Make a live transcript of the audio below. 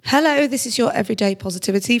Hello, this is your Everyday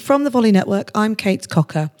Positivity from the Volley Network. I'm Kate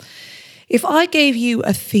Cocker. If I gave you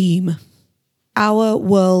a theme, our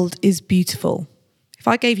world is beautiful. If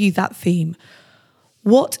I gave you that theme,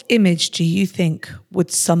 what image do you think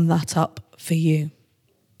would sum that up for you?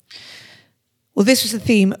 Well, this was the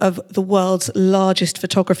theme of the world's largest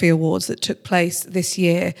photography awards that took place this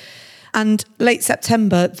year. And late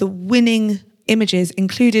September, the winning images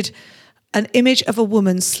included an image of a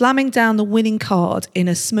woman slamming down the winning card in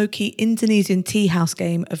a smoky Indonesian tea house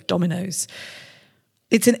game of dominoes.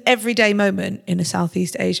 It's an everyday moment in a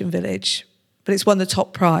Southeast Asian village, but it's won the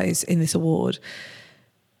top prize in this award.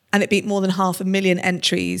 And it beat more than 500,000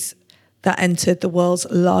 entries that entered the world's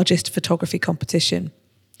largest photography competition.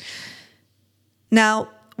 Now,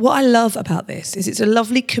 what I love about this is it's a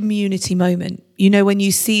lovely community moment. You know, when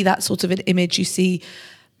you see that sort of an image, you see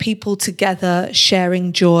people together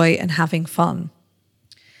sharing joy and having fun.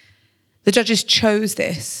 The judges chose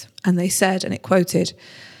this and they said, and it quoted,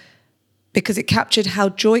 because it captured how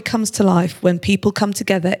joy comes to life when people come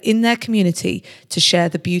together in their community to share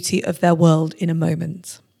the beauty of their world in a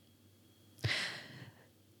moment.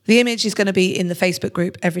 The image is going to be in the Facebook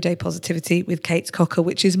group Everyday Positivity with Kate Cocker,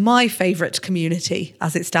 which is my favourite community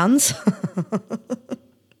as it stands.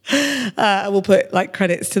 We'll put like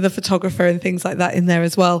credits to the photographer and things like that in there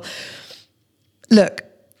as well. Look,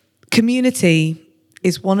 community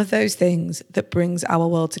is one of those things that brings our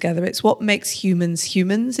world together. It's what makes humans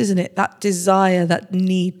humans, isn't it? That desire, that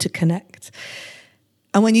need to connect.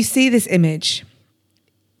 And when you see this image,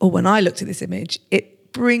 or when I looked at this image,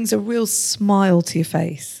 it brings a real smile to your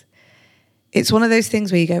face. It's one of those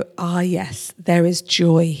things where you go, yes, there is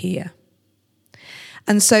joy here.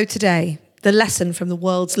 And so today, the lesson from the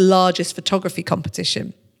world's largest photography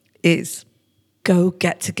competition is go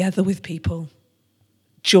get together with people.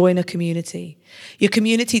 Join a community. Your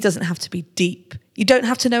community doesn't have to be deep. You don't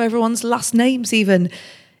have to know everyone's last names even.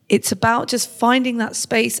 It's about just finding that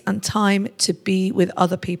space and time to be with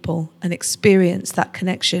other people and experience that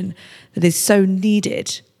connection that is so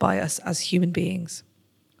needed by us as human beings.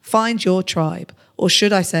 Find your tribe, or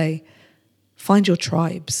should I say, find your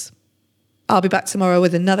tribes. I'll be back tomorrow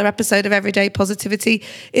with another episode of Everyday Positivity.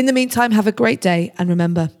 In the meantime, have a great day. And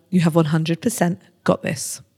remember, you have 100% got this.